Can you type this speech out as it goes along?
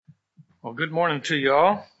Well, good morning to you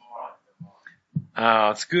all.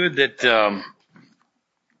 It's good that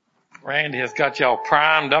Randy has got y'all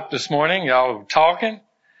primed up this morning. Y'all are talking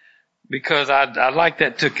because I'd like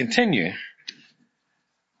that to continue.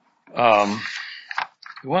 We want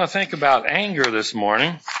to think about anger this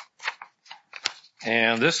morning,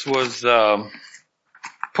 and this was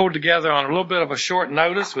pulled together on a little bit of a short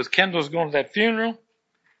notice with Kendall's going to that funeral.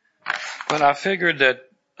 But I figured that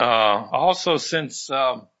also since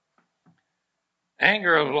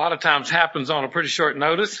anger a lot of times happens on a pretty short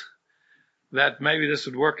notice, that maybe this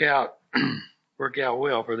would work out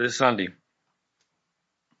well for this Sunday.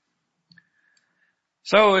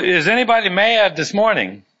 So is anybody mad this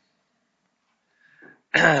morning?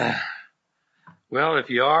 Well,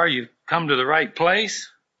 if you are, you've come to the right place.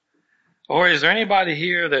 Or is there anybody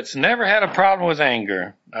here that's never had a problem with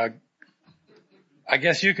anger? I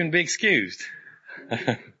guess you can be excused.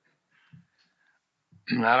 I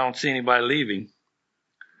don't see anybody leaving.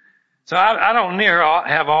 So I don't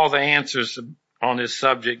have all the answers on this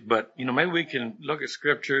subject, but, maybe we can look at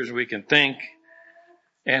scriptures, we can think,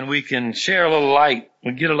 and we can share a little light.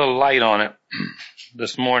 We get a little light on it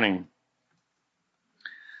this morning.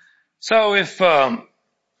 So if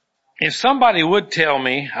somebody would tell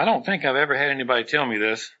me, I don't think I've ever had anybody tell me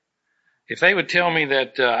this, if they would tell me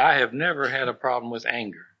that I have never had a problem with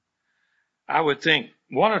anger, I would think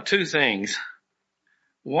one or two things.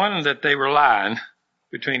 One, that they were lying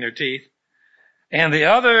between their teeth, and the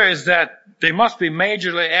other is that they must be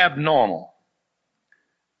majorly abnormal,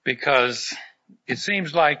 because it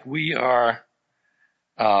seems like we are,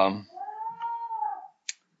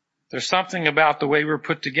 there's something about the way we're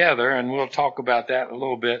put together, and we'll talk about that a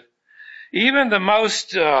little bit. Even the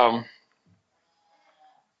most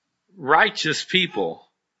righteous people,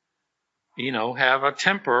 have a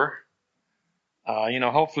temper.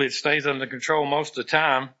 Hopefully it stays under control most of the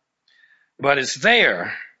time, but it's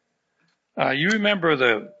there. You remember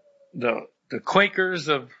the Quakers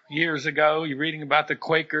of years ago? You're reading about the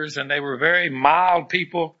Quakers, and they were very mild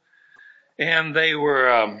people, and they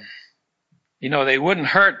were, they wouldn't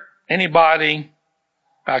hurt anybody.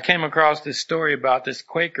 I came across this story about this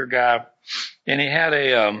Quaker guy, and he had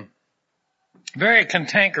a very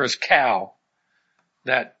cantankerous cow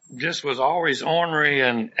that just was always ornery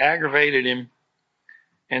and aggravated him.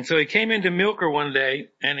 And so he came in to milk her one day,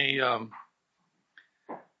 and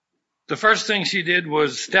the first thing she did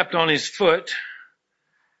was stepped on his foot.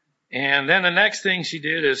 And then the next thing she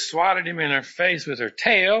did is swatted him in her face with her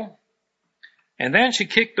tail. And then she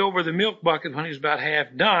kicked over the milk bucket when he was about half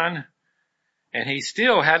done. And he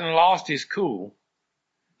still hadn't lost his cool.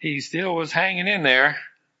 He still was hanging in there.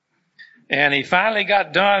 And he finally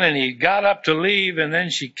got done, and he got up to leave, and then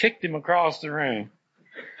she kicked him across the room.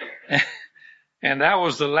 And that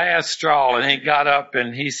was the last straw. And he got up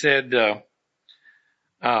and he said,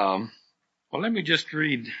 well, let me just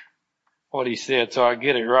read what he said so I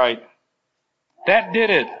get it right. That did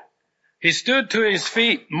it. He stood to his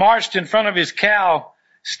feet, marched in front of his cow,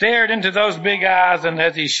 stared into those big eyes, and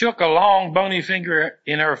as he shook a long bony finger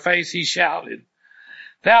in her face, he shouted,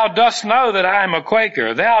 "Thou dost know that I am a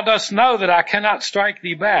Quaker. Thou dost know that I cannot strike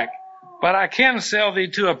thee back, but I can sell thee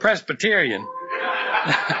to a Presbyterian."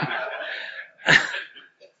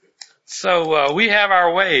 So we have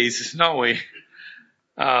our ways, don't we,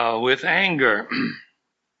 with anger.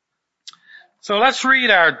 So let's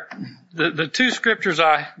read the two scriptures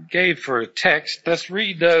I gave for a text. Let's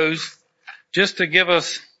read those just to give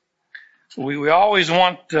us, we always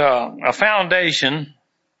want a foundation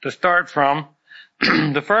to start from.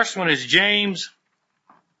 The first one is James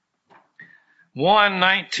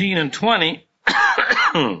 1:19 and 20.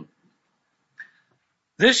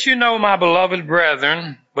 This you know, my beloved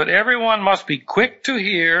brethren, but everyone must be quick to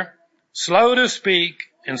hear, slow to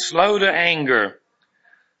speak, and slow to anger.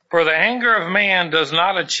 For the anger of man does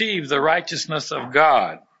not achieve the righteousness of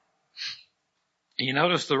God. You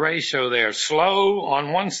notice the ratio there. Slow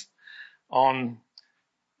on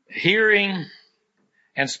hearing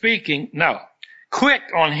and speaking. No, quick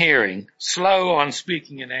on hearing, slow on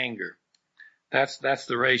speaking in anger. That's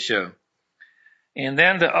the ratio. And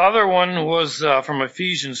then the other one was from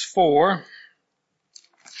Ephesians 4.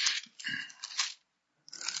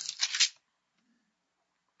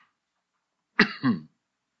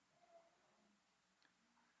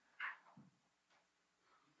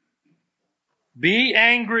 Be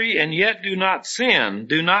angry and yet do not sin.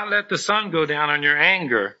 Do not let the sun go down on your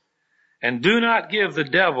anger, and do not give the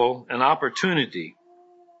devil an opportunity.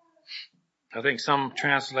 I think some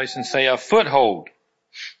translations say a foothold.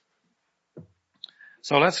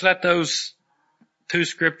 So let's let those two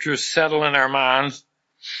scriptures settle in our minds.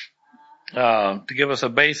 to give us a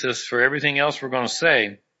basis for everything else we're going to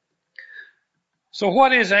say. So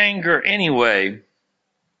what is anger anyway?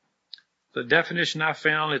 The definition I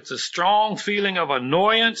found, it's a strong feeling of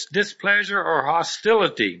annoyance, displeasure, or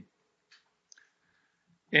hostility.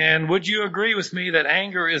 And would you agree with me that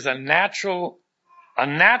anger is a naturally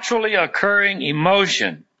occurring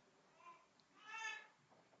emotion?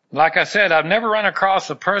 Like I said, I've never run across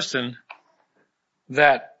a person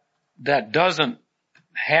that doesn't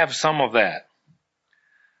have some of that.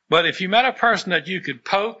 But if you met a person that you could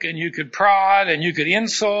poke and you could prod and you could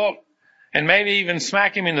insult and maybe even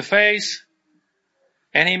smack him in the face,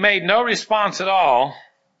 and he made no response at all,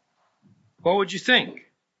 what would you think?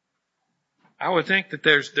 I would think that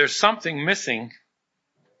there's something missing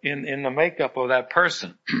in the makeup of that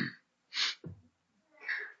person.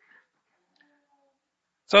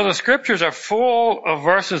 So the scriptures are full of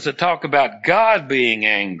verses that talk about God being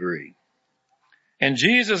angry. And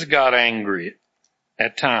Jesus got angry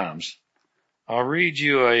at times. I'll read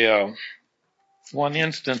you one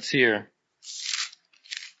instance here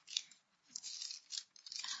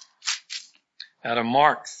out of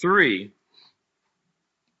Mark 3.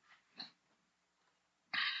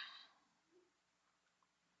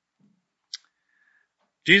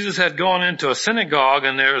 Jesus had gone into a synagogue,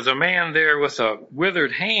 and there was a man there with a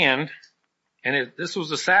withered hand, and this was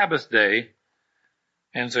the Sabbath day,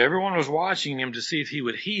 and so everyone was watching him to see if he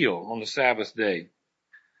would heal on the Sabbath day,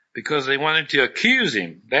 because they wanted to accuse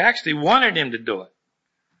him. They actually wanted him to do it,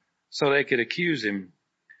 so they could accuse him.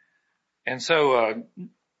 And so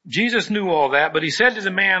Jesus knew all that, but he said to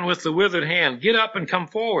the man with the withered hand, "Get up and come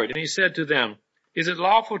forward." And he said to them, "Is it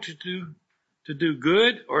lawful to do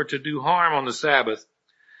good or to do harm on the Sabbath?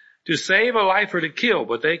 To save a life or to kill?"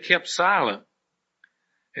 But they kept silent.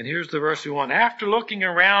 And here's the verse we want. After looking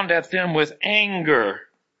around at them with anger,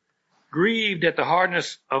 grieved at the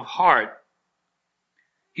hardness of heart,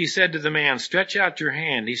 he said to the man, "Stretch out your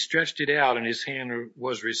hand." He stretched it out, and his hand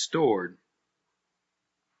was restored.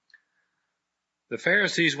 The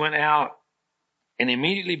Pharisees went out and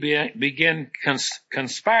immediately began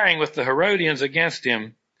conspiring with the Herodians against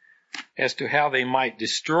him as to how they might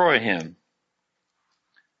destroy him.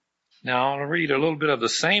 Now, I'll read a little bit of the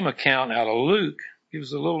same account out of Luke. It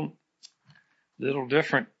was a little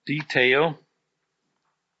different detail.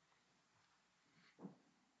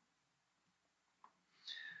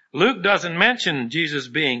 Luke doesn't mention Jesus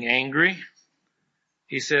being angry.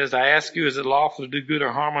 He says, "I ask you, is it lawful to do good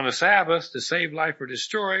or harm on the Sabbath, to save life or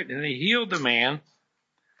destroy it?" And he healed the man.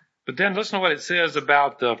 But then listen to what it says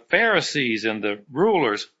about the Pharisees and the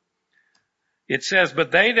rulers. It says,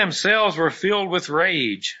 "But they themselves were filled with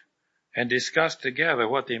rage and discussed together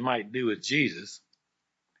what they might do with Jesus."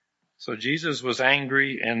 So Jesus was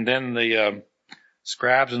angry, and then the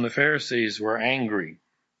scribes and the Pharisees were angry.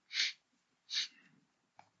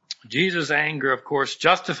 Jesus' anger, of course,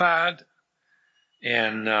 justified,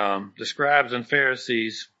 and the scribes and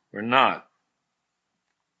Pharisees were not.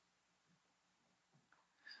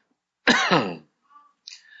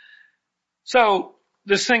 So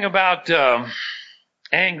this thing about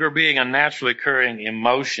anger being a naturally occurring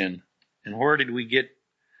emotion, and where did we get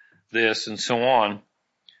this, and so on.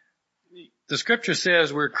 The scripture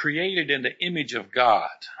says we're created in the image of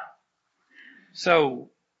God.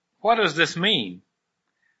 So what does this mean?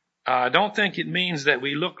 I don't think it means that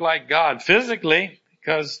we look like God physically,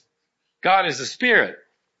 because God is a spirit.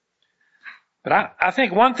 But I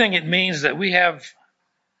think one thing it means that we have,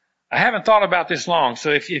 I haven't thought about this long,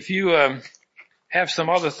 so if you have some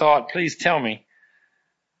other thought, please tell me.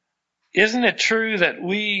 Isn't it true that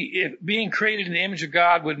being created in the image of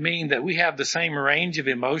God would mean that we have the same range of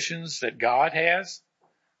emotions that God has?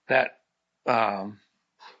 That,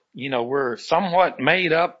 we're somewhat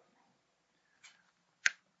made up.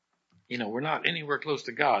 We're not anywhere close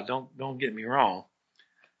to God. Don't get me wrong.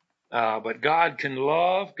 But God can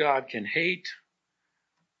love, God can hate,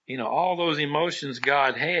 all those emotions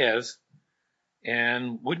God has.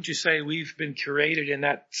 And wouldn't you say we've been created in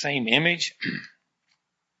that same image?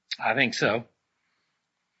 I think so.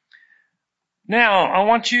 Now, I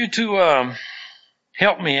want you to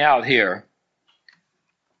help me out here.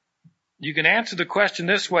 You can answer the question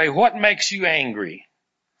this way: what makes you angry?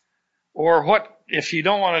 Or what, if you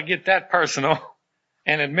don't want to get that personal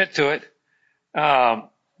and admit to it,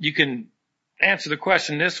 you can answer the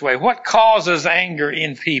question this way: what causes anger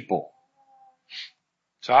in people?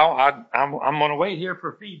 So I'm going to wait here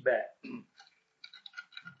for feedback.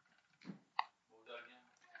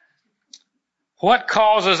 What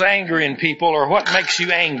causes anger in people, or what makes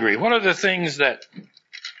you angry? What are the things that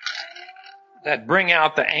bring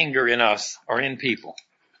out the anger in us or in people?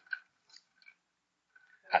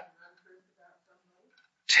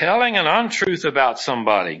 telling an untruth about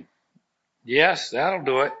somebody. Yes, that'll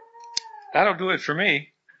do it. That'll do it for me.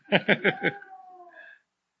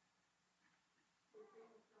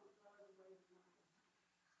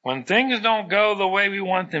 When things don't go the way we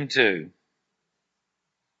want them to.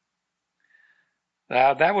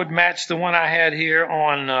 That would match the one I had here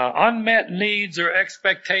on unmet needs or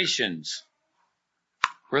expectations.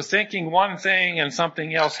 We're thinking one thing and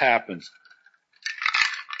something else happens.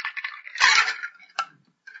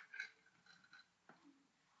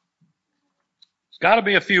 There's got to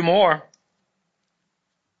be a few more.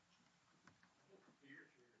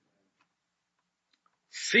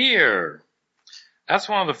 Fear. That's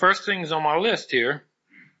one of the first things on my list here.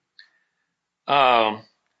 At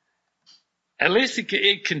least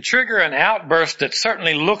it can trigger an outburst that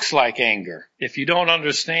certainly looks like anger. If you don't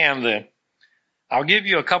understand I'll give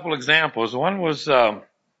you a couple examples. One was a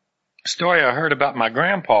story I heard about my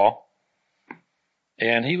grandpa,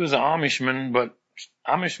 and he was an Amishman, but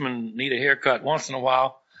Amishmen need a haircut once in a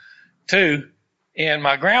while too. And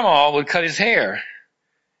my grandma would cut his hair,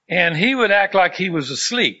 and he would act like he was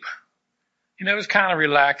asleep. It was kind of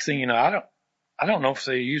relaxing. I don't know if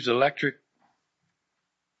they used electric.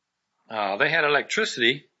 They had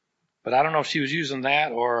electricity, but I don't know if she was using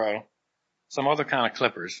that or some other kind of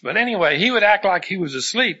clippers. But anyway, he would act like he was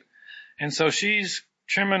asleep. And so she's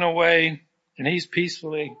trimming away and he's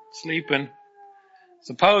peacefully sleeping,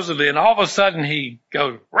 supposedly. And all of a sudden he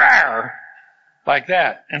goes, rawr, like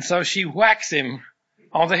that. And so she whacks him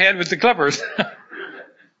on the head with the clippers.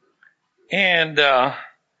 And,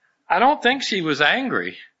 I don't think she was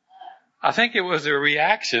angry. I think it was a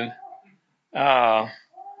reaction, to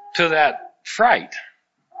that fright.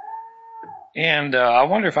 And I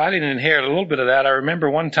wonder if I didn't inherit a little bit of that. I remember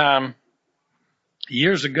one time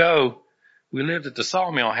years ago, we lived at the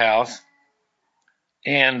Sawmill House,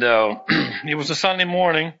 and it was a Sunday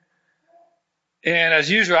morning. And as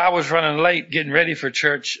usual, I was running late, getting ready for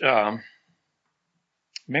church.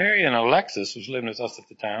 Mary and Alexis was living with us at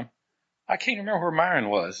the time. I can't remember where Myron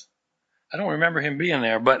was. I don't remember him being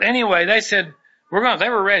there. But anyway, they said they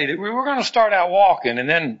were ready. We were going to start out walking, and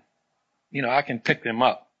then, I can pick them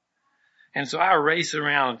up. And so I race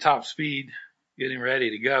around at top speed, getting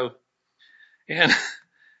ready to go. And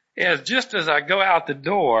just as I go out the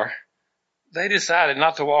door, they decided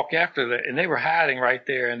not to walk after that, and they were hiding right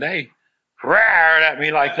there, and they roared at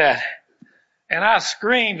me like that. And I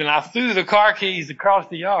screamed, and I threw the car keys across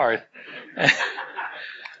the yard.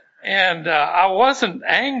 And I wasn't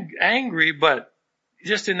angry, but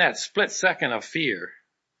just in that split second of fear,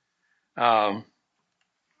 caused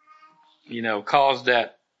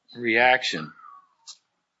that reaction.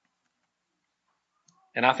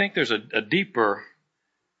 And I think there's a deeper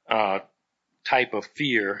type of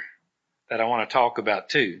fear that I want to talk about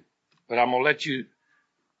too. But I'm going to let you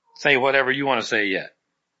say whatever you want to say yet.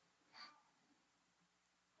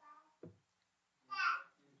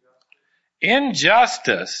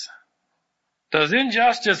 Injustice. Does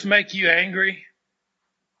injustice make you angry?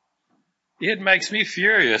 It makes me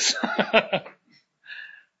furious.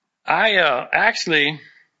 I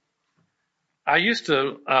used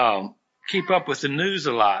to keep up with the news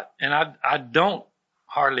a lot, and I don't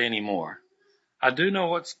hardly anymore. I do know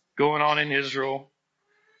what's going on in Israel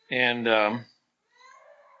and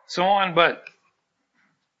so on, but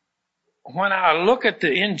when I look at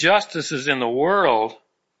the injustices in the world,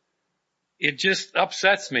 it just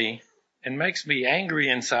upsets me and makes me angry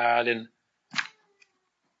inside, and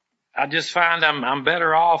I just find I'm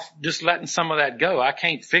better off just letting some of that go. I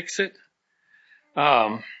can't fix it.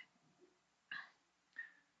 Like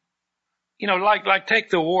take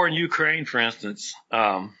the war in Ukraine, for instance.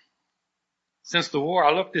 Since the war,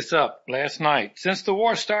 I looked this up last night. Since the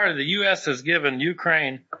war started, the U.S. has given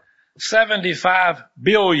Ukraine $75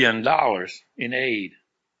 billion in aid.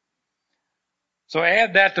 So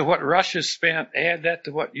add that to what Russia spent, add that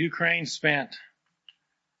to what Ukraine spent.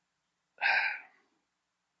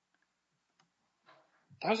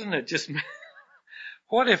 Doesn't it just,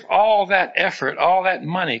 what if all that effort, all that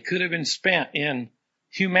money could have been spent in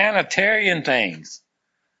humanitarian things?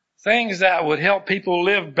 Things that would help people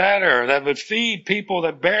live better, that would feed people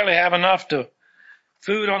that barely have enough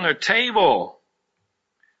food on their table.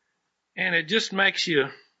 And it just makes you,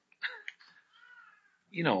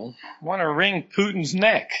 want to wring Putin's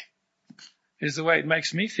neck, is the way it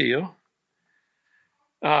makes me feel.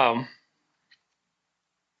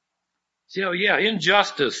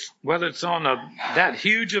 Injustice, whether it's on that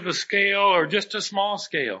huge of a scale or just a small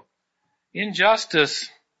scale. Injustice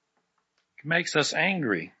makes us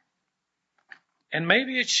angry. And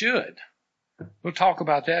maybe it should. We'll talk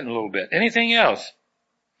about that in a little bit. Anything else?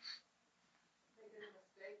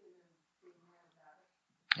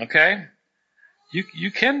 Okay?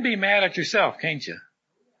 You can be mad at yourself, can't you?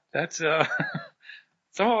 That's, some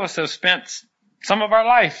of us have spent some of our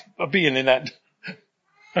life being in that.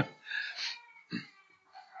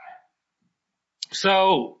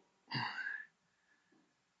 So,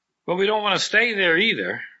 but we don't want to stay there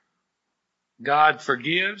either. God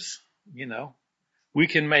forgives, you know. We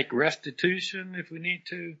can make restitution if we need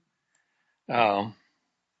to.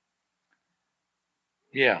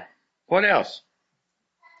 Yeah. What else?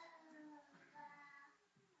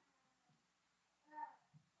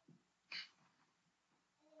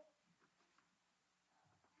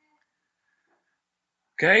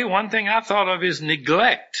 Okay, one thing I thought of is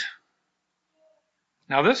neglect.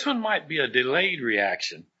 Now this one might be a delayed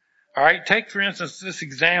reaction. All right, take for instance this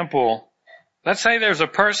example. Let's say there's a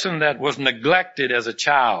person that was neglected as a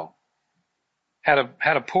child, had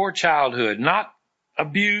a poor childhood, not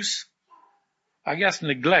abuse. I guess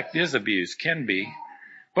neglect is abuse, can be,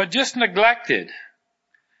 but just neglected.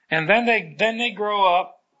 And then they grow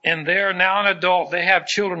up and they're now an adult. They have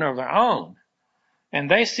children of their own. And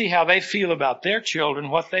they see how they feel about their children,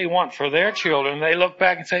 what they want for their children. They look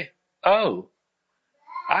back and say, oh,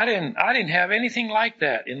 I didn't have anything like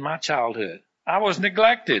that in my childhood. I was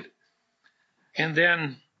neglected. And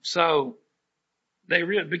then, so they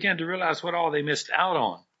begin to realize what all they missed out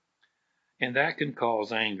on. And that can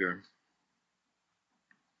cause anger.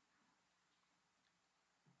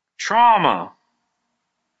 Trauma.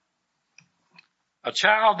 A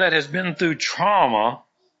child that has been through trauma,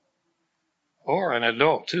 or an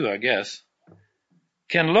adult too, I guess,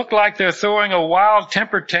 can look like they're throwing a wild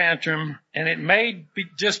temper tantrum, and it may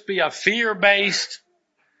just be a fear-based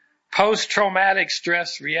post-traumatic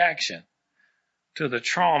stress reaction to the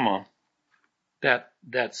trauma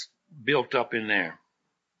that's built up in there.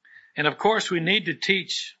 And of course, we need to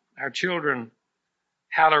teach our children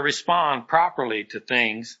how to respond properly to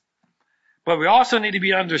things, but we also need to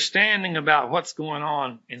be understanding about what's going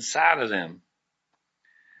on inside of them,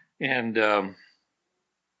 and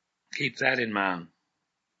keep that in mind.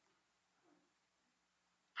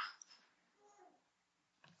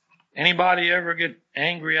 Anybody ever get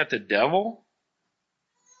angry at the devil?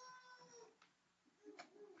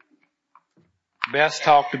 Bess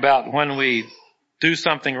talked about when we do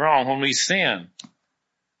something wrong, when we sin.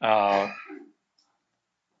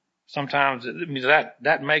 Sometimes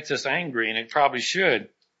that makes us angry, and it probably should.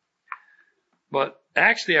 But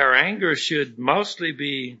actually our anger should mostly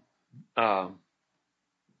be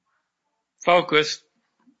focused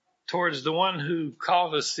towards the one who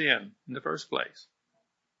caused us sin in the first place.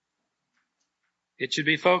 It should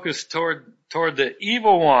be focused toward the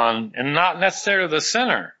evil one and not necessarily the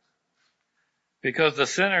sinner, because the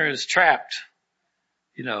sinner is trapped,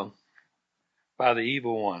 by the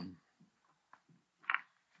evil one.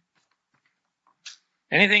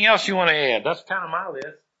 Anything else you want to add? That's kind of my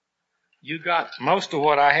list. You got most of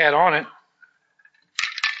what I had on it.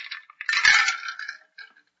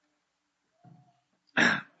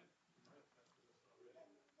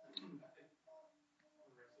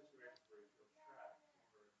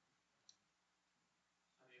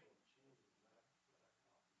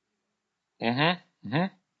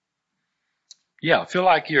 Yeah, feel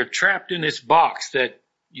like you're trapped in this box that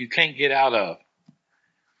you can't get out of.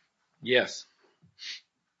 Yes.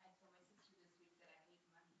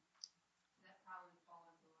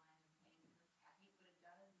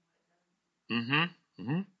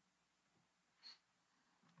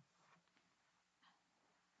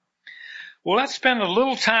 Well, let's spend a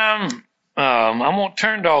little time. I won't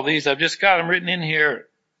turn to all these. I've just got them written in here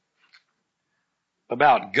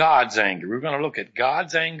about God's anger. We're going to look at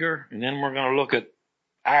God's anger, and then we're going to look at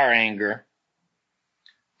our anger,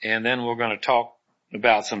 and then we're going to talk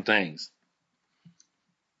about some things.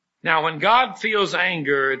 Now, when God feels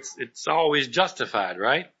anger, it's always justified,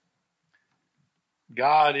 right?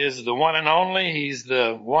 God is the one and only. He's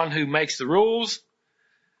the one who makes the rules.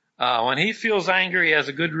 When he feels anger, he has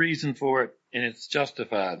a good reason for it, and it's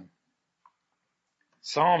justified.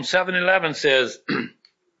 Psalm 7:11 says,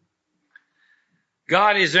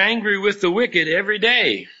 God is angry with the wicked every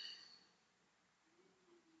day.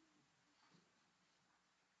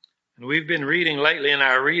 And we've been reading lately in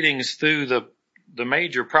our readings through the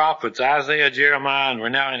major prophets, Isaiah, Jeremiah, and we're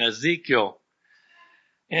now in Ezekiel.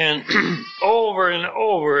 And over and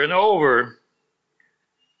over and over,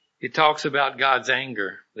 it talks about God's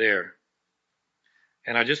anger there.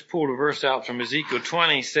 And I just pulled a verse out from Ezekiel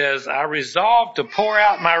 20, says, I resolved to pour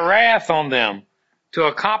out my wrath on them to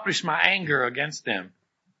accomplish my anger against them.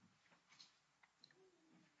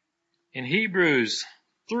 In Hebrews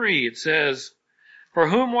 3, it says, for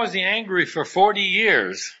whom was he angry for 40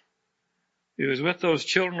 years? It was with those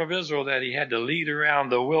children of Israel that he had to lead around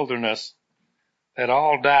the wilderness that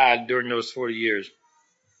all died during those 40 years.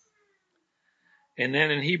 And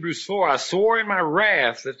then in Hebrews 4, I swore in my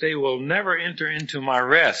wrath that they will never enter into my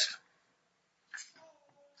rest.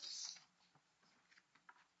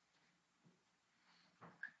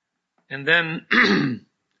 And then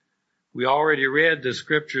we already read the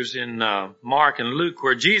scriptures in Mark and Luke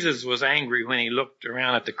where Jesus was angry when he looked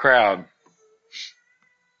around at the crowd.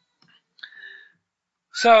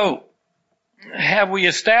 So, have we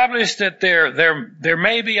established that there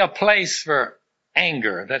may be a place for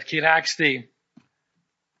anger that could actually,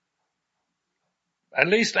 at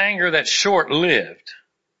least anger that's short-lived?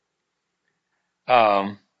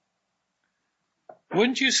 Wouldn't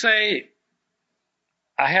you say,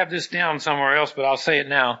 I have this down somewhere else, but I'll say it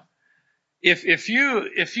now. If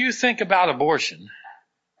you think about abortion,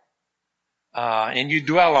 and you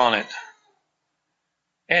dwell on it,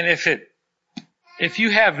 and if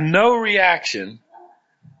you have no reaction,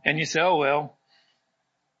 and you say, oh well,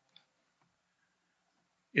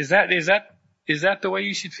 is that the way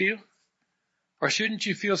you should feel? Or shouldn't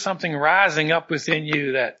you feel something rising up within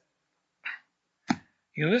you that,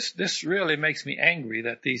 this really makes me angry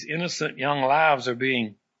that these innocent young lives are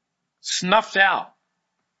being snuffed out.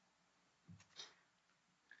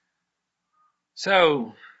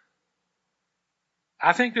 So,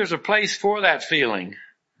 I think there's a place for that feeling.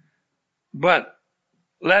 But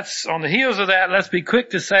on the heels of that, let's be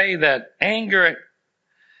quick to say that anger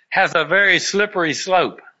has a very slippery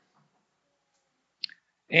slope.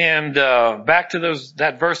 And back to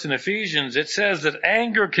that verse in Ephesians, it says that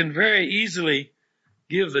anger can very easily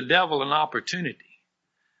give the devil an opportunity,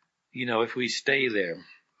 if we stay there.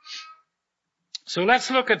 So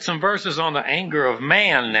let's look at some verses on the anger of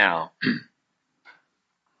man now.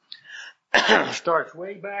 Starts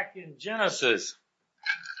way back in Genesis.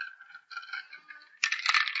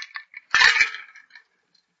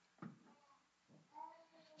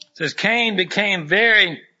 It says Cain became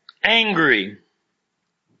very angry.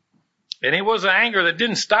 And it was an anger that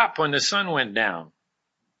didn't stop when the sun went down.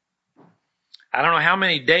 I don't know how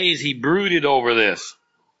many days he brooded over this.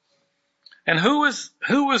 And who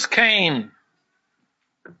was Cain?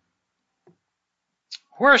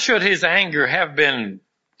 Where should his anger have been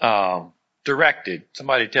directed?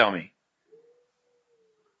 Somebody tell me.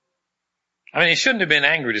 I mean, he shouldn't have been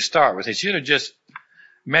angry to start with. He should have just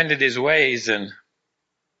mended his ways and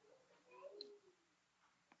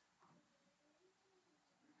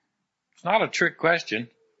it's not a trick question.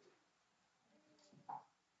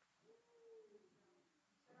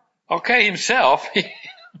 Okay, himself.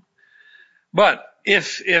 But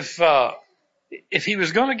if he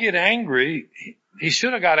was going to get angry, he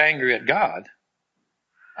should have got angry at God.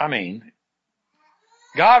 I mean,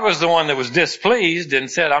 God was the one that was displeased and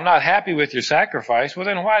said, I'm not happy with your sacrifice. Well,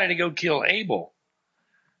 then why did he go kill Abel?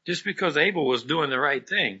 Just because Abel was doing the right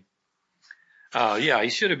thing. He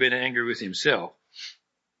should have been angry with himself.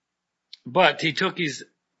 But he took his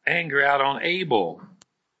anger out on Abel.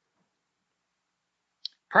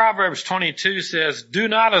 Proverbs 22 says, do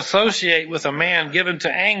not associate with a man given to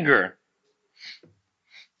anger.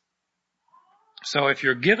 So if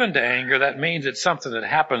you're given to anger, that means it's something that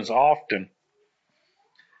happens often.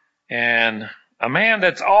 And a man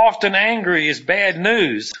that's often angry is bad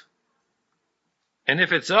news. And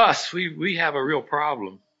if it's us, we have a real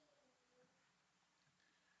problem.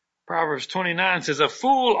 Proverbs 29 says, a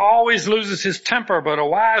fool always loses his temper, but a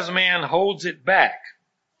wise man holds it back.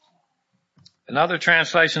 Another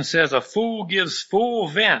translation says, a fool gives full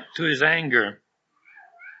vent to his anger.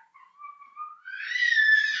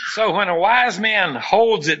 So when a wise man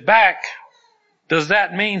holds it back, does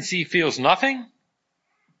that mean he feels nothing?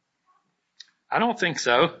 I don't think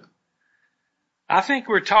so. I think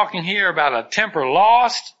we're talking here about a temper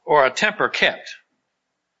lost or a temper kept.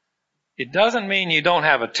 It doesn't mean you don't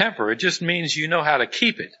have a temper. It just means you know how to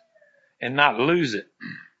keep it and not lose it.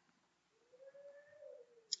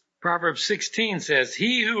 Proverbs 16 says,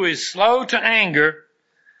 he who is slow to anger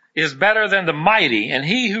is better than the mighty, and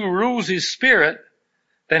he who rules his spirit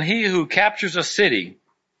than he who captures a city.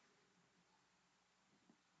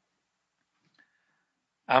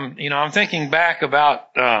 I'm thinking back about,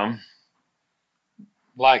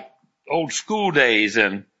 like old school days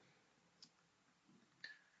and,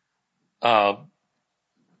 kind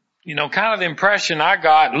of the impression I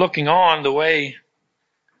got looking on the way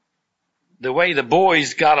the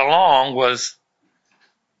boys got along was,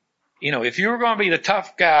 if you were going to be the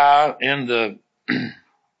tough guy in the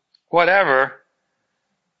whatever,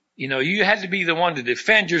 you had to be the one to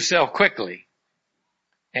defend yourself quickly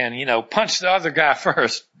and, punch the other guy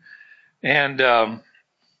first. And,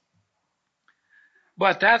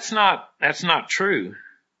 But that's not true.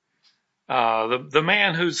 The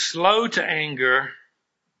man who's slow to anger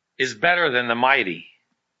is better than the mighty.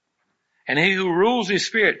 And he who rules his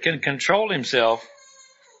spirit, can control himself,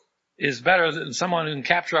 is better than someone who can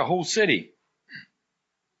capture a whole city.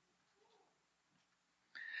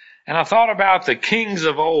 And I thought about the kings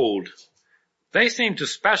of old. They seemed to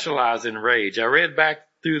specialize in rage. I read back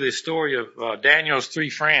through the story of Daniel's 3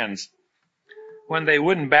 friends when they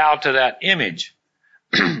wouldn't bow to that image.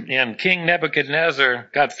 And King Nebuchadnezzar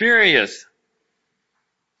got furious.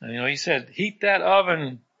 And, he said, heat that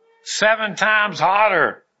oven 7 times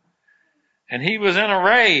hotter. And he was in a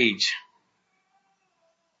rage.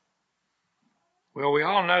 Well, we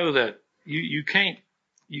all know that you can't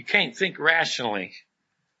think rationally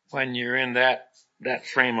when you're in that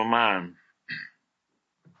frame of mind.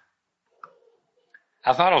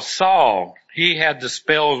 I thought of Saul. He had the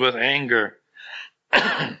spells with anger.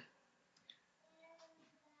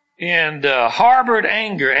 And harbored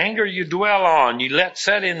anger you dwell on, you let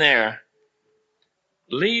set in there,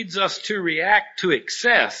 leads us to react to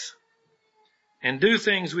excess and do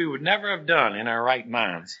things we would never have done in our right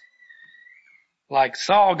minds. Like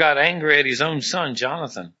Saul got angry at his own son,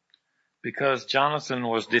 Jonathan, because Jonathan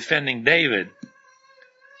was defending David.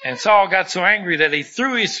 And Saul got so angry that he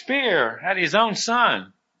threw his spear at his own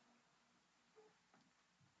son.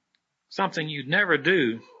 Something you'd never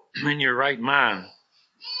do in your right mind.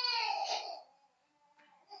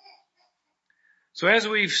 So as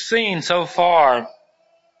we've seen so far,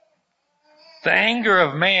 the anger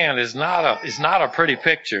of man is not a pretty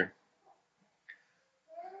picture.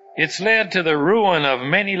 It's led to the ruin of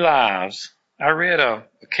many lives. I read an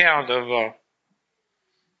account of,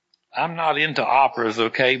 I'm not into operas,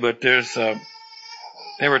 okay, but there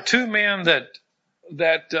were 2 men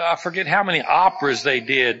that I forget how many operas they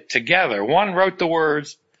did together. One wrote the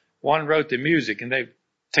words, one wrote the music, and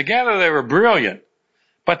together they were brilliant,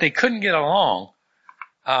 but they couldn't get along.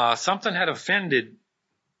 Something had offended,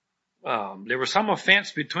 there was some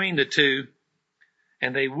offense between the 2,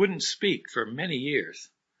 and they wouldn't speak for many years.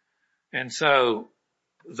 And so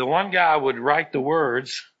the one guy would write the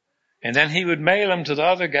words, and then he would mail them to the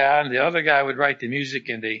other guy, and the other guy would write the music,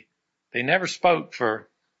 and they never spoke for,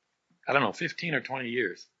 15 or 20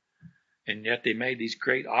 years. And yet they made these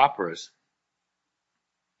great operas.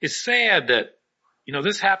 It's sad that,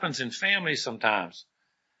 this happens in families sometimes.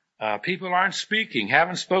 People aren't speaking,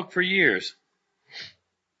 haven't spoke for years.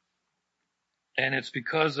 And it's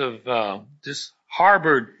because of this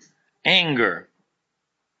harbored anger.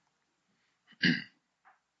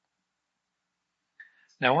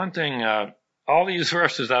 Now, one thing, all these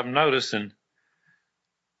verses I've noticed, and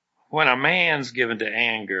when a man's given to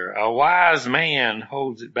anger, a wise man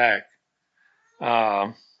holds it back.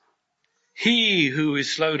 He who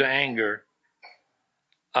is slow to anger,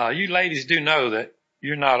 you ladies do know that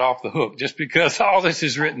you're not off the hook just because all this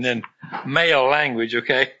is written in male language,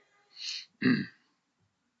 okay?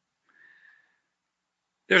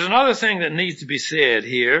 There's another thing that needs to be said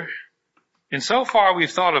here. And so far we've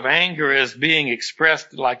thought of anger as being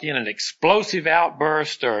expressed like in an explosive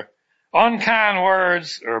outburst or unkind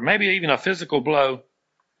words or maybe even a physical blow.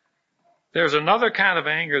 There's another kind of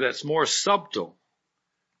anger that's more subtle,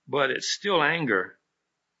 but it's still anger.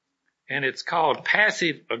 And it's called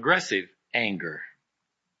passive-aggressive anger.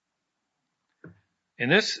 In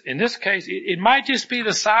this case, it might just be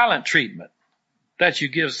the silent treatment that you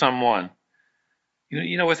give someone.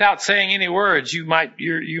 Without saying any words, you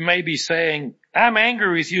may be saying, I'm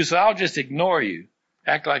angry with you, so I'll just ignore you.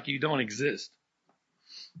 Act like you don't exist.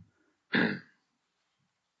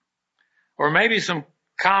 Or maybe some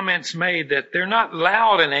comments made that they're not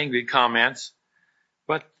loud and angry comments,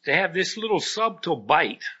 but they have this little subtle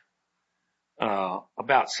bite,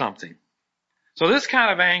 about something. So this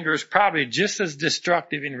kind of anger is probably just as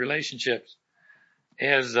destructive in relationships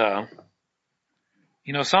as,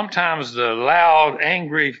 sometimes the loud,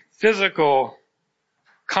 angry, physical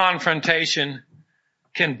confrontation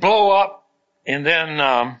can blow up and then,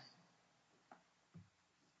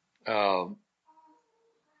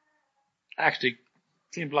 actually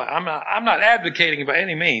seems like I'm not advocating by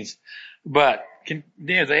any means, but and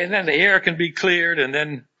then the air can be cleared and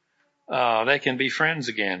then, they can be friends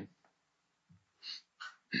again.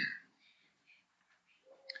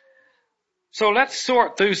 So let's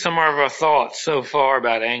sort through some of our thoughts so far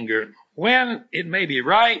about anger. When it may be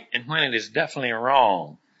right and when it is definitely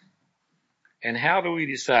wrong. And how do we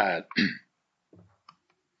decide?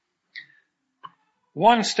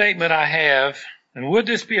 One statement I have, and would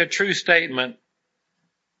this be a true statement?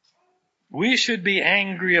 We should be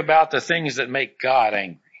angry about the things that make God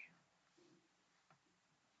angry.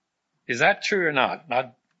 Is that true or not?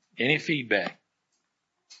 Not any feedback.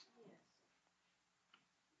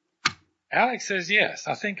 Alex says yes.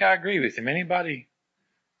 I think I agree with him. Anybody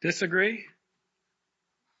disagree?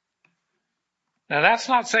 Now, that's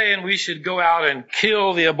not saying we should go out and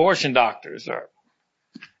kill the abortion doctors or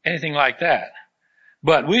anything like that.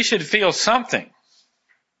 But we should feel something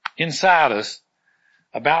inside us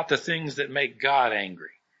about the things that make God angry.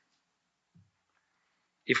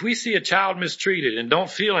 If we see a child mistreated and don't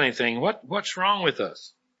feel anything, what's wrong with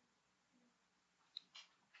us?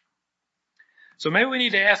 So maybe we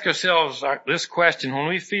need to ask ourselves this question when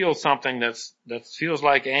we feel something that feels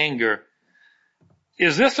like anger.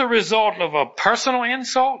 Is this a result of a personal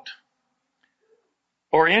insult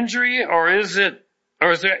or injury, or is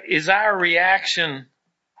our reaction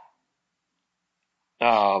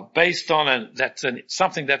based on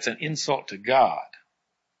something that's an insult to God?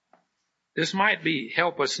 This might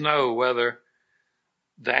help us know whether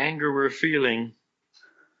the anger we're feeling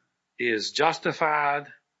is justified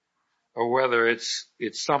or whether it's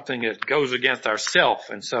something that goes against ourself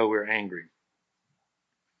and so we're angry.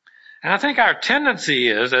 And I think our tendency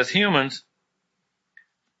is, as humans,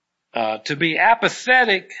 to be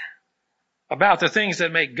apathetic about the things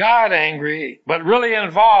that make God angry, but really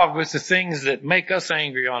involved with the things that make us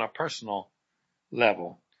angry on a personal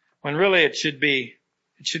level, when really it should be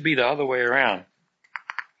the other way around.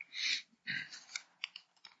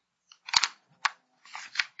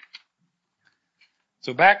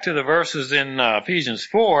 So back to the verses in Ephesians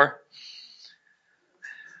 4.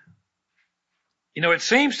 It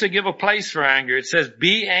seems to give a place for anger. It says,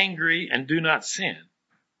 be angry and do not sin.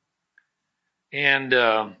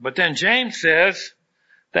 But then James says,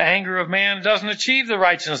 the anger of man doesn't achieve the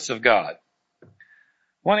righteousness of God.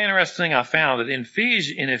 One interesting thing I found that in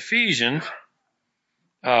Ephesians,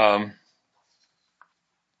 let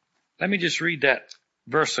me just read that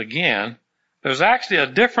verse again. There's actually a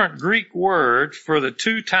different Greek word for the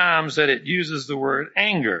two times that it uses the word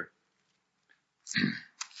anger.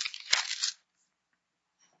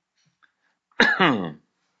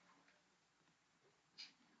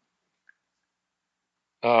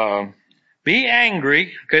 Be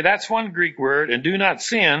angry, okay, that's one Greek word, and do not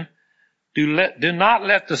sin. Do not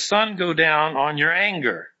let the sun go down on your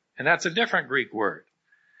anger. And that's a different Greek word.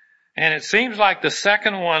 And it seems like the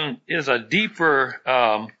second one is a deeper,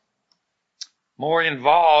 more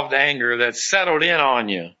involved anger that's settled in on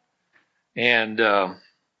you. And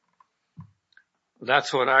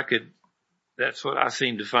that's what I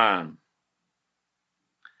seem to find.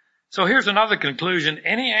 So here's another conclusion.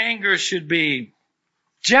 Any anger should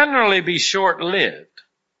generally be short-lived.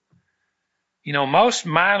 Most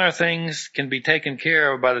minor things can be taken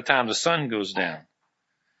care of by the time the sun goes down.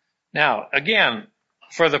 Now, again,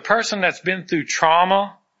 for the person that's been through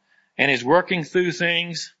trauma and is working through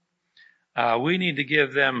things, we need to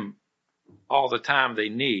give them all the time they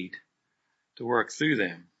need to work through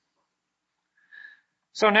them.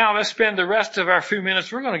 So now let's spend the rest of our few minutes.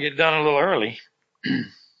 We're going to get done a little early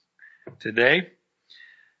today.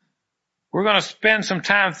 We're going to spend some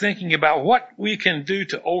time thinking about what we can do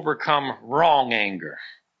to overcome wrong anger.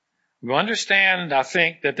 We understand, I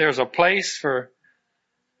think, that there's a place for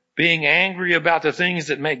being angry about the things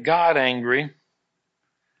that make God angry.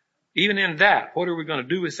 Even in that, what are we going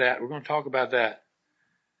to do with that? We're going to talk about that.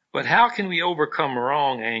 But how can we overcome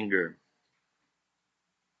wrong anger?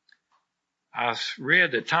 I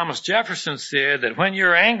read that Thomas Jefferson said that when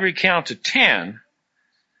you're angry, count to 10.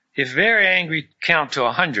 If very angry, count to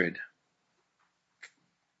 100.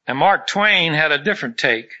 And Mark Twain had a different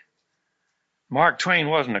take. Mark Twain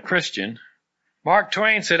wasn't a Christian. Mark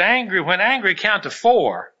Twain said, when angry, count to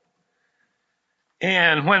 4.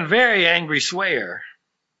 And when very angry, swear.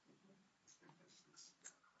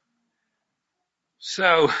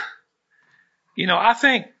 So, I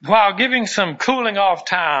think while giving some cooling off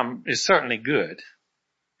time is certainly good,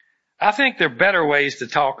 I think there are better ways to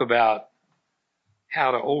talk about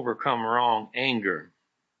how to overcome wrong anger.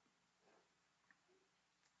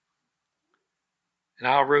 And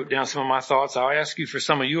I wrote down some of my thoughts. I'll ask you for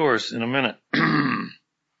some of yours in a minute.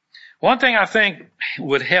 One thing I think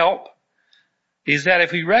would help is that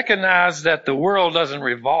if we recognize that the world doesn't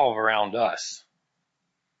revolve around us,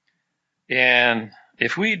 and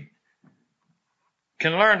if we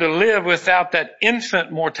can learn to live without that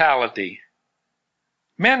infant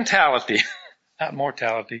mentality, not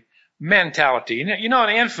mortality, mentality. An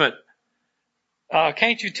infant,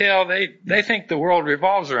 can't you tell they think the world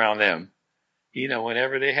revolves around them?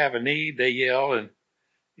 Whenever they have a need, they yell and,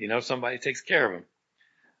 somebody takes care of them.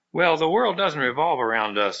 Well, the world doesn't revolve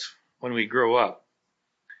around us when we grow up.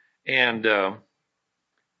 And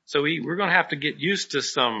So we're going to have to get used to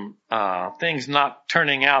some things not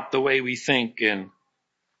turning out the way we think and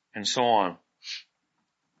so on.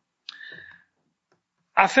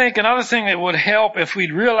 I think another thing that would help if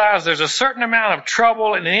we'd realize there's a certain amount of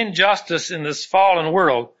trouble and injustice in this fallen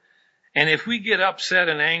world. And if we get upset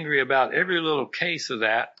and angry about every little case of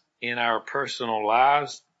that in our personal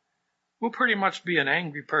lives, we'll pretty much be an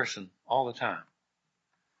angry person all the time.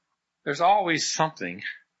 There's always something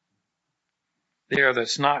there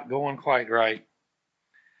that's not going quite right.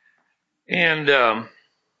 And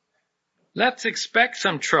let's expect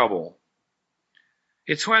some trouble.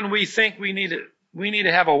 It's when we think we need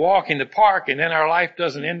to have a walk in the park, and then our life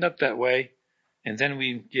doesn't end up that way, and then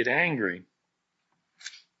we get angry.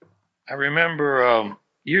 I remember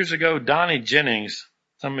years ago, Donnie Jennings,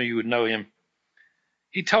 some of you would know him,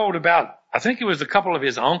 he told about, I think it was a couple of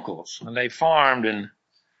his uncles, and they farmed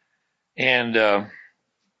and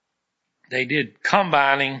they did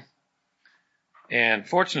combining. And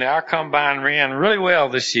fortunately, our combine ran really well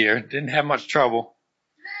this year. Didn't have much trouble.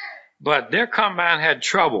 But their combine had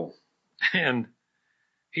trouble. And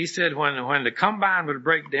he said when the combine would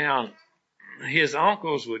break down, his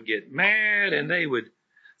uncles would get mad and they would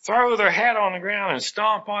throw their hat on the ground and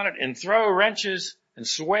stomp on it and throw wrenches and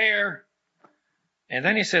swear. And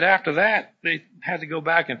then he said after that, they had to go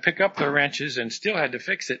back and pick up their wrenches and still had to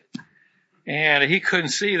fix it. And he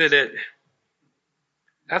couldn't see that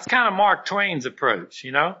that's kind of Mark Twain's approach,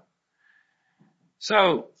 you know?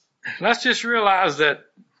 So let's just realize that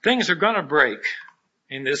things are going to break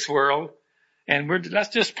in this world, and let's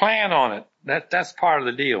just plan on it. That's part of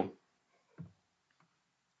the deal.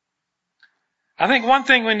 I think one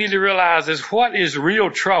thing we need to realize is what is real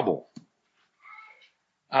trouble.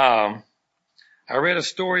 I read a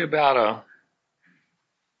story about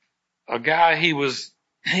a guy, he was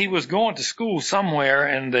going to school somewhere,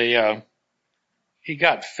 and he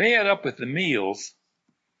got fed up with the meals,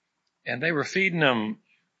 and they were feeding him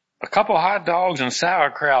a couple of hot dogs and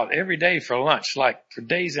sauerkraut every day for lunch, like for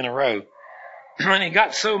days in a row. And he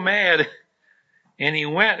got so mad, and he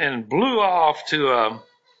went and blew off to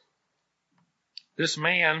this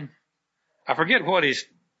man. I forget what his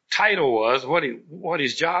title was, what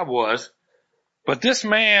his job was, but this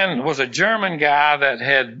man was a German guy that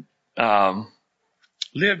had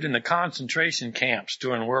lived in the concentration camps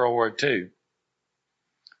during World War II.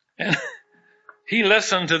 And he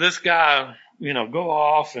listened to this guy, go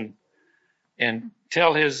off and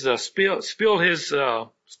tell his, spill his,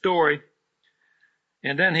 story.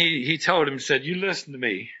 And then he told him, said, you listen to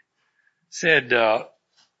me. Said,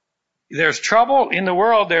 there's trouble in the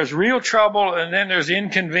world, there's real trouble, and then there's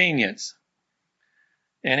inconvenience.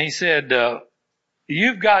 And he said,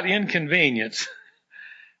 you've got inconvenience.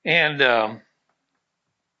 And,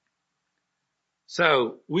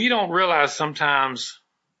 so we don't realize sometimes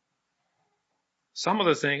some of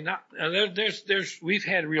the things, we've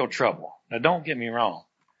had real trouble. Now don't get me wrong.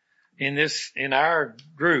 In our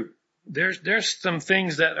group, there's some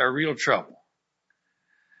things that are real trouble.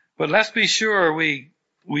 But let's be sure we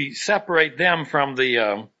separate them from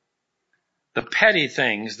the petty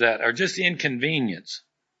things that are just inconvenience.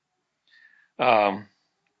 I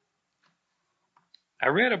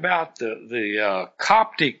read about the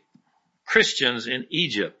Coptic Christians in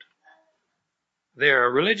Egypt. They're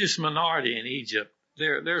a religious minority in Egypt.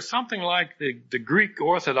 They're something like the Greek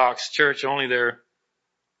Orthodox Church, only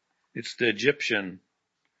it's the Egyptian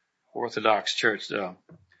Orthodox Church.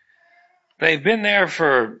 They've been there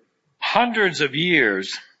for hundreds of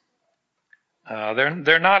years.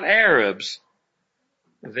 They're not Arabs.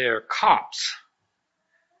 They're Copts.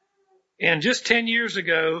 And just 10 years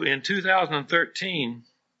ago, in 2013,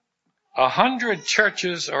 100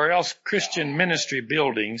 churches or else Christian ministry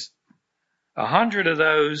buildings, 100 of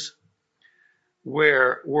those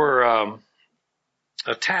were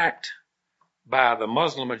attacked by the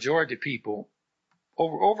Muslim majority people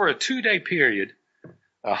over a 2-day period,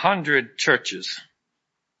 100 churches.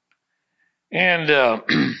 And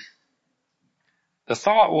the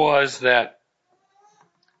thought was that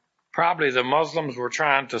probably the Muslims were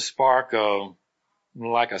trying to spark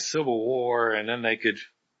like a civil war, and then they could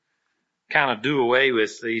kind of do away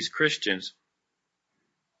with these Christians.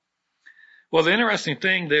 Well, the interesting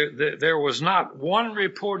thing, there was not one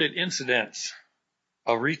reported incident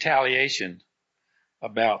of retaliation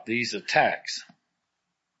about these attacks.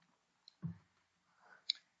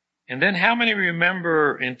 And then how many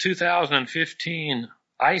remember in 2015,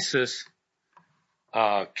 ISIS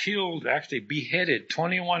actually beheaded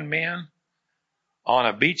 21 men on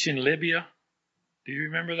a beach in Libya? Do you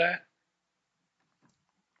remember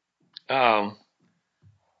that?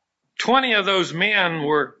 20 of those men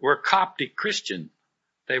were Coptic Christian.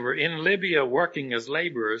 They were in Libya working as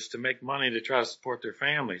laborers to make money to try to support their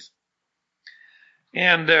families.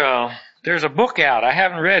 And there's a book out. I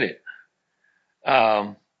haven't read it.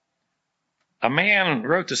 A man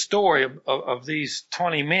wrote the story of these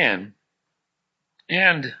 20 men.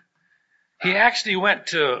 And he actually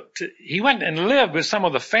went and lived with some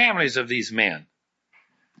of the families of these men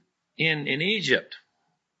in Egypt.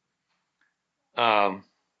 Well,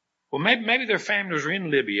 maybe their families were in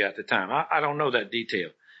Libya at the time. I don't know that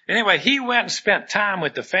detail. Anyway, he went and spent time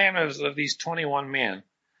with the families of these 21 men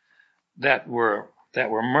that were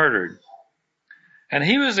murdered. And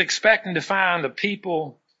he was expecting to find the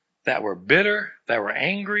people that were bitter, that were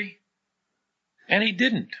angry, and he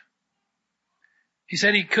didn't. He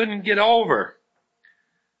said he couldn't get over.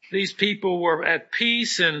 These people were at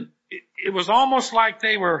peace, and it was almost like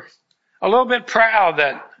they were a little bit proud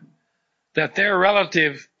that their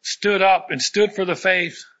relative stood up and stood for the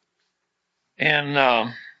faith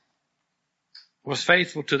and was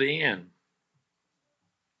faithful to the end.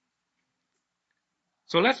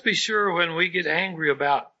 So let's be sure when we get angry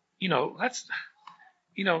about, don't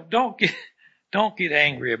get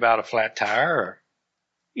angry about a flat tire or,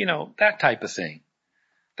 that type of thing.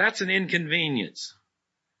 That's an inconvenience.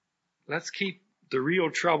 Let's keep the real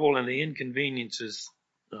trouble and the inconveniences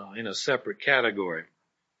in a separate category.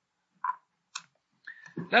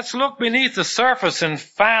 Let's look beneath the surface and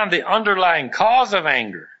find the underlying cause of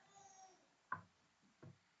anger.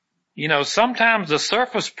 Sometimes the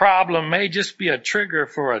surface problem may just be a trigger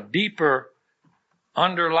for a deeper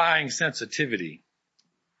underlying sensitivity.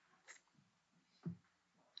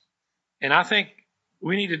 And I think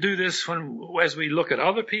we need to do this as we look at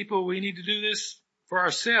other people. We need to do this for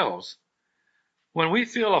ourselves. When we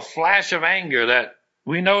feel a flash of anger that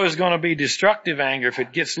we know is going to be destructive anger if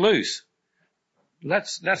it gets loose,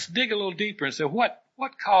 let's dig a little deeper and say, what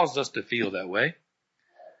caused us to feel that way?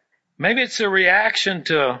 Maybe it's a reaction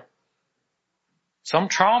to some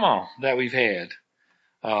trauma that we've had,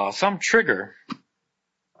 some trigger.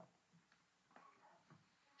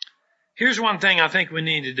 Here's one thing I think we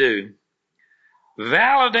need to do.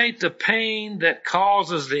 Validate the pain that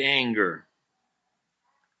causes the anger.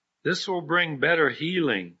 This will bring better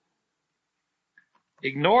healing.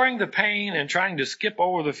 Ignoring the pain and trying to skip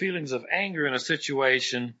over the feelings of anger in a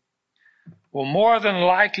situation will more than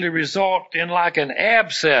likely result in like an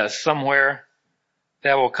abscess somewhere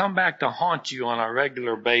that will come back to haunt you on a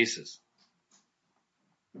regular basis.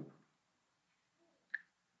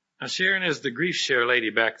 Now, Sharon is the grief share lady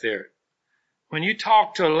back there. When you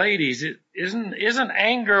talk to ladies, isn't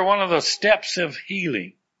anger one of the steps of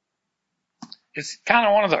healing? It's kind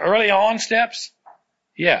of one of the early on steps.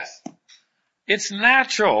 Yes. It's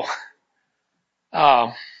natural.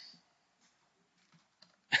 I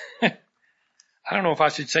don't know if I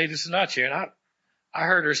should say this or not, Sharon. I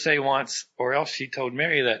heard her say once, or else she told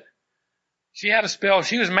Mary that she had a spell.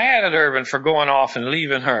 She was mad at Irvin for going off and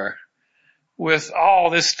leaving her with all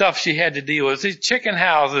this stuff she had to deal with, these chicken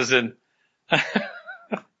houses and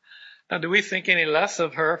now, do we think any less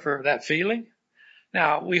of her for that feeling?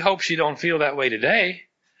 Now, we hope she don't feel that way today,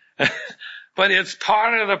 but it's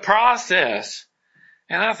part of the process.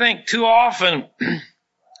 And I think too often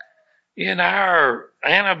in our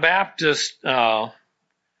Anabaptist,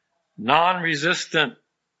 non-resistant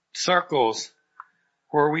circles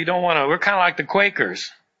where we're kind of like the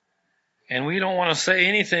Quakers, and we don't want to say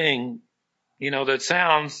anything, that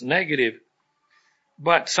sounds negative.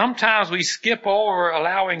 But sometimes we skip over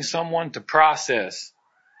allowing someone to process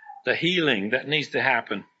the healing that needs to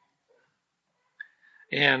happen.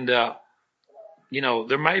 And,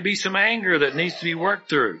 there may be some anger that needs to be worked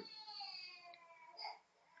through.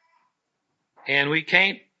 And we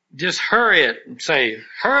can't just hurry it and say,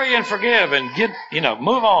 hurry and forgive and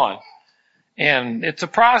move on. And it's a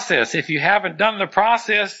process. If you haven't done the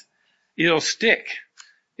process, it'll stick.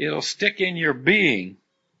 It'll stick in your being.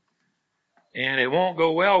 And it won't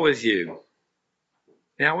go well with you.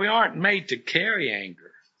 Now, we aren't made to carry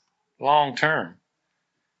anger long term.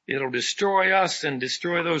 It'll destroy us and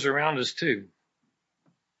destroy those around us too.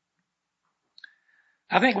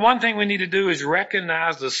 I think one thing we need to do is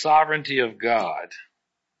recognize the sovereignty of God.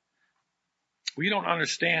 We don't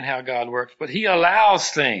understand how God works, but He allows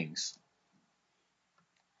things.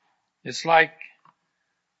 It's like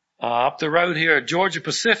up the road here at Georgia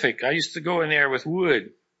Pacific. I used to go in there with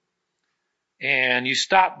Wood. And you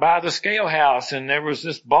stopped by the scale house and there was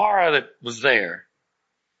this bar that was there.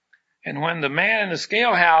 And when the man in the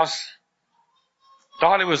scale house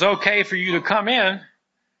thought it was okay for you to come in,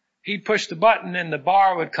 he'd push the button and the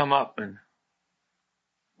bar would come up and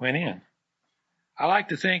went in. I like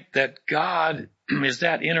to think that God is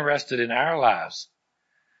that interested in our lives,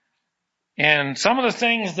 And some of the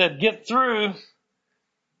things that get through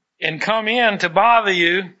and come in to bother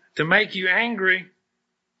you, to make you angry,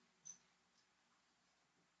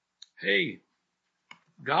 hey,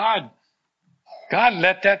 God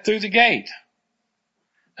let that through the gate.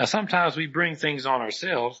 Now sometimes we bring things on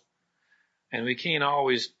ourselves and we can't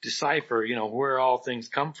always decipher, where all things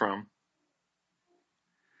come from.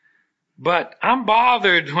 But I'm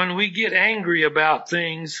bothered when we get angry about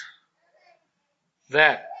things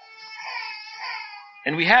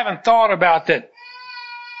and we haven't thought about that.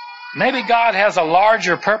 Maybe God has a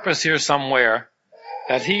larger purpose here somewhere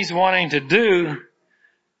that He's wanting to do,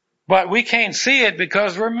 but we can't see it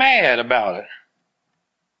because we're mad about it.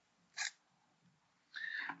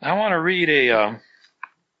 I want to read a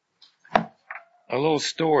little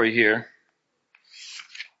story here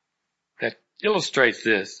that illustrates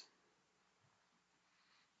this.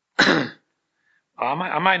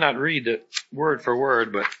 I might not read it word for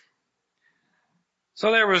word, but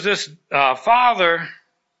so there was this father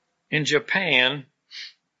in Japan,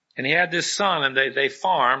 and he had this son, and they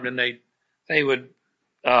farmed, and they would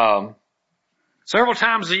several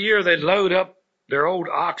times a year they'd load up their old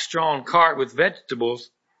ox-drawn cart with vegetables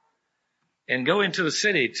and go into the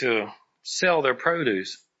city to sell their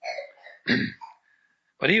produce.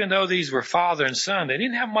 But even though these were father and son, they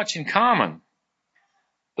didn't have much in common.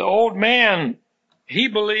 The old man, he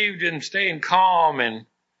believed in staying calm and,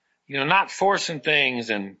 not forcing things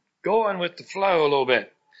and going with the flow a little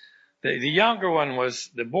bit. The younger one was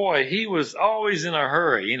the boy. He was always in a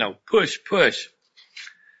hurry, push.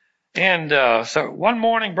 And so one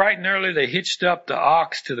morning, bright and early, they hitched up the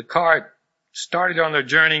ox to the cart, started on their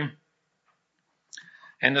journey.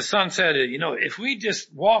 And the son said, if we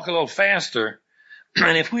just walk a little faster,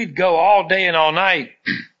 and if we'd go all day and all night,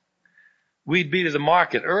 we'd be to the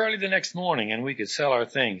market early the next morning and we could sell our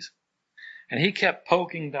things. And he kept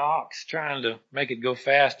poking the ox, trying to make it go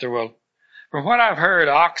faster. Well, from what I've heard,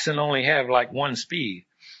 oxen only have like one speed.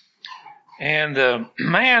 And the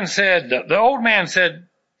old man said,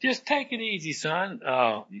 just take it easy, son.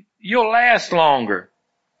 You'll last longer.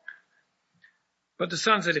 But the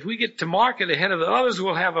son said, if we get to market ahead of the others,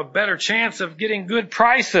 we'll have a better chance of getting good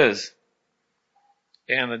prices.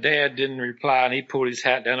 And the dad didn't reply, and he pulled his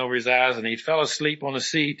hat down over his eyes, and he fell asleep on the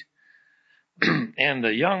seat. And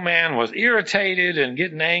the young man was irritated and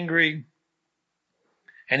getting angry.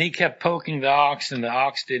 And he kept poking the ox, and the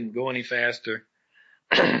ox didn't go any faster.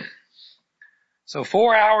 So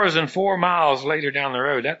 4 hours and 4 miles later down the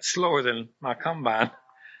road, that's slower than my combine.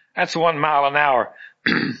 That's 1 mile an hour.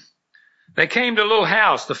 They came to a little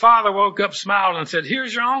house. The father woke up, smiled, and said,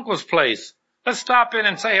 here's your uncle's place. Let's stop in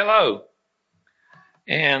and say hello.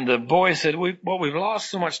 And the boy said, we've lost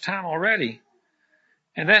so much time already.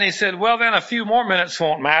 And then he said, well, then a few more minutes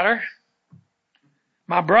won't matter.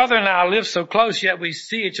 My brother and I live so close, yet we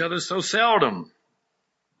see each other so seldom.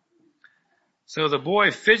 So the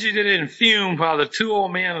boy fidgeted and fumed while the two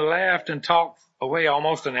old men laughed and talked away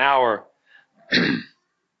almost an hour.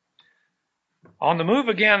 On the move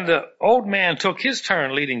again, the old man took his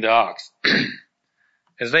turn leading the ox.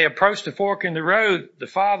 As they approached the fork in the road, the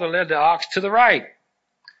father led the ox to the right.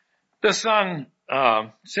 The son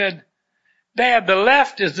said, Dad, the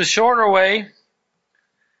left is the shorter way.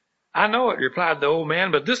 I know it, replied the old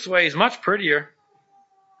man, but this way is much prettier.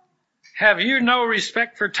 Have you no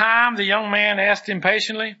respect for time? The young man asked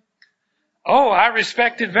impatiently. Oh, I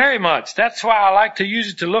respect it very much. That's why I like to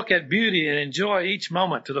use it to look at beauty and enjoy each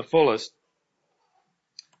moment to the fullest.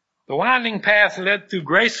 The winding path led through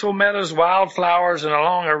graceful meadows, wildflowers, and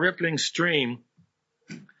along a rippling stream,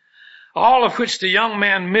 all of which the young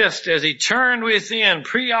man missed as he churned within,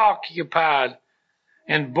 preoccupied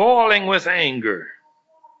and boiling with anger.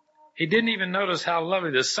 He didn't even notice how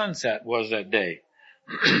lovely the sunset was that day.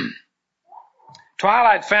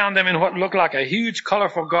 Twilight found them in what looked like a huge,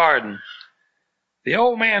 colorful garden. The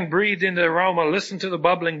old man breathed in the aroma, listened to the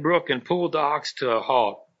bubbling brook, and pulled the ox to a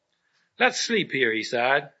halt. Let's sleep here, he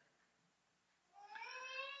sighed.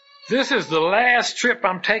 This is the last trip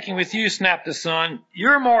I'm taking with you, snapped the son.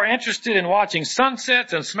 You're more interested in watching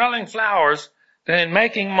sunsets and smelling flowers than in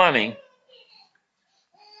making money.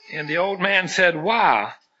 And the old man said,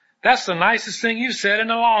 why? That's the nicest thing you've said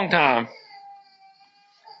in a long time.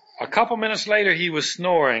 A couple minutes later, he was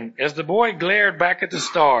snoring as the boy glared back at the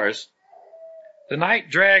stars. The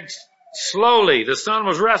night dragged slowly. The sun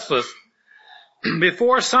was restless.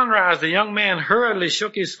 Before sunrise, the young man hurriedly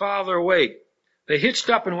shook his father awake. They hitched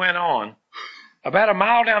up and went on. About a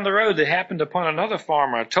mile down the road, they happened upon another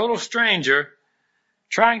farmer, a total stranger,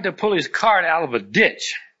 trying to pull his cart out of a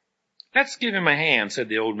ditch. Let's give him a hand, said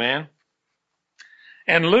the old man.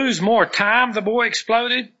 And lose more time, the boy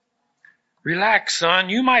exploded. Relax, son.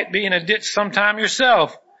 You might be in a ditch sometime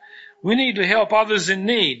yourself. We need to help others in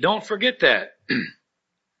need. Don't forget that.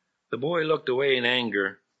 The boy looked away in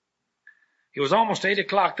anger. It was almost 8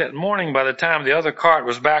 o'clock that morning by the time the other cart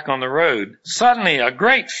was back on the road. Suddenly, a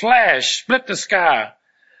great flash split the sky.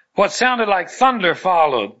 What sounded like thunder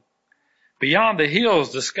followed. Beyond the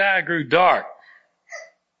hills, the sky grew dark.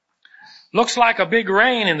 Looks like a big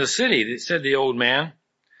rain in the city, said the old man.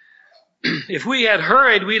 If we had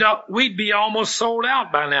hurried, we'd be almost sold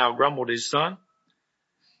out by now, grumbled his son.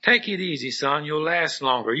 Take it easy, son. You'll last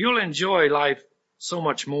longer. You'll enjoy life so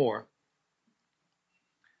much more.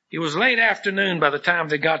 It was late afternoon by the time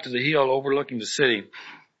they got to the hill overlooking the city.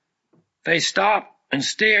 They stopped and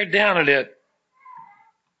stared down at it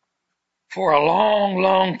for a long,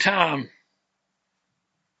 long time.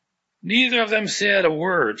 Neither of them said a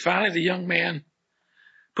word. Finally, the young man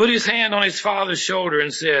put his hand on his father's shoulder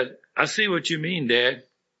and said, I see what you mean, Dad.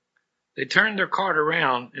 They turned their cart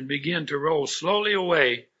around and began to roll slowly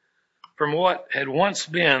away from what had once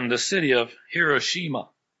been the city of Hiroshima.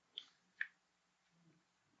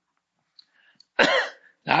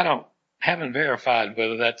 Now, haven't verified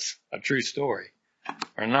whether that's a true story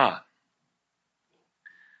or not.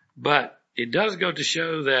 But it does go to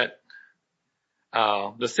show that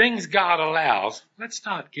the things God allows, let's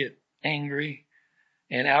not get angry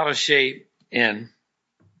and out of shape, and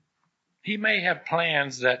He may have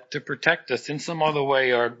plans that to protect us in some other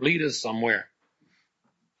way or lead us somewhere.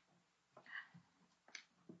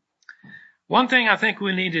 One thing I think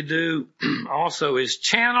we need to do also is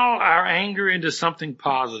channel our anger into something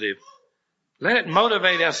positive. Let it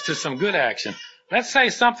motivate us to some good action. Let's say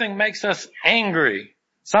something makes us angry,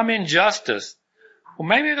 some injustice. Well,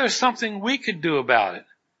 maybe there's something we could do about it.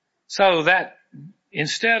 So that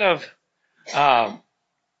instead of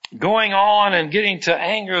going on and getting to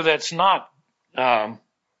anger that's not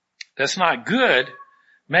good,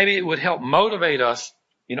 maybe it would help motivate us.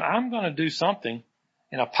 I'm going to do something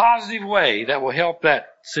in a positive way that will help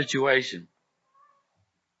that situation.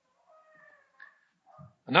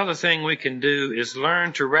 Another thing we can do is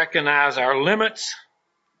learn to recognize our limits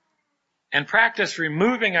and practice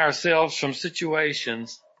removing ourselves from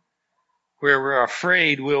situations where we're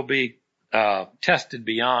afraid we'll be tested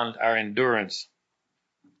beyond our endurance.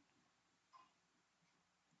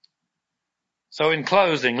 So in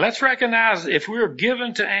closing, let's recognize if we're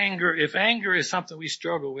given to anger, if anger is something we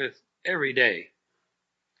struggle with every day,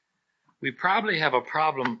 we probably have a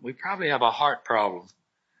problem. We probably have a heart problem.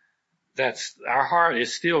 Our heart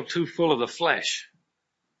is still too full of the flesh.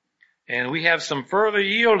 And we have some further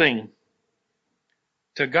yielding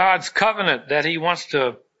to God's covenant that He wants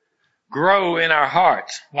to grow in our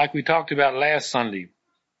hearts, like we talked about last Sunday.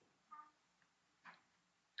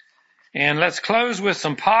 And let's close with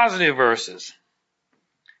some positive verses.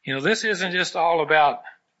 This isn't just all about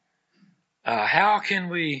how can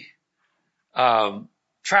we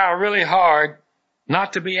try really hard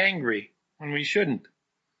not to be angry when we shouldn't.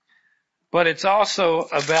 But it's also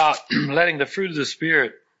about letting the fruit of the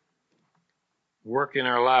Spirit work in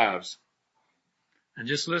our lives. And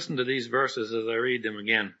just listen to these verses as I read them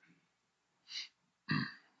again.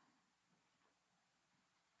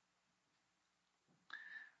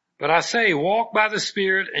 But I say, walk by the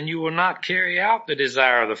Spirit, and you will not carry out the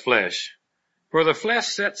desire of the flesh. For the flesh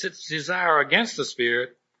sets its desire against the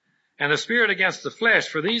Spirit, and the Spirit against the flesh,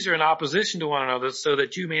 for these are in opposition to one another, so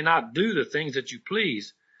that you may not do the things that you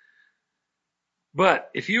please.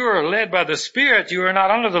 But if you are led by the Spirit, you are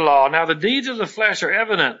not under the law. Now the deeds of the flesh are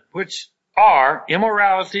evident, which are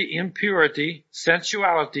immorality, impurity,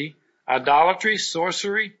 sensuality, idolatry,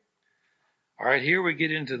 sorcery. All right, here we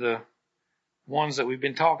get into the ones that we've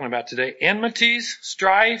been talking about today. Enmities,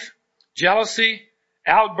 strife, jealousy,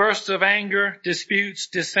 outbursts of anger, disputes,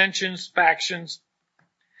 dissensions, factions,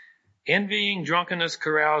 envying, drunkenness,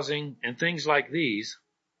 carousing, and things like these,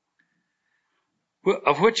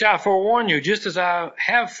 of which I forewarn you, just as I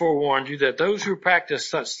have forewarned you, that those who practice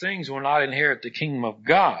such things will not inherit the kingdom of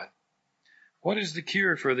God. What is the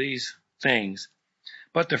cure for these things?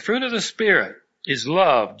 But the fruit of the Spirit is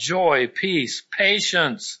love, joy, peace,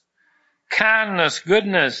 patience, kindness,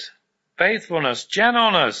 goodness, faithfulness,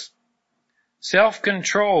 gentleness,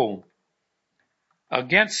 self-control.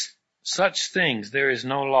 Against such things there is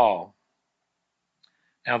no law.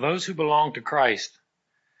 Now those who belong to Christ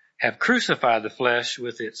have crucified the flesh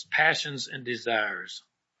with its passions and desires.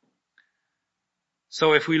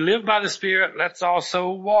 So if we live by the Spirit, let's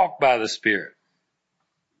also walk by the Spirit.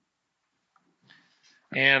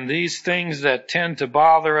 And these things that tend to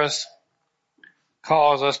bother us,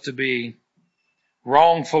 cause us to be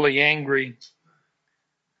wrongfully angry,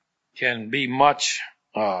 can be much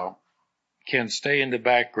can stay in the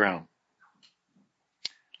background.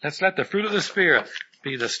 Let's let the fruit of the Spirit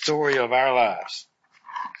be the story of our lives.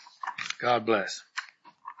 God bless.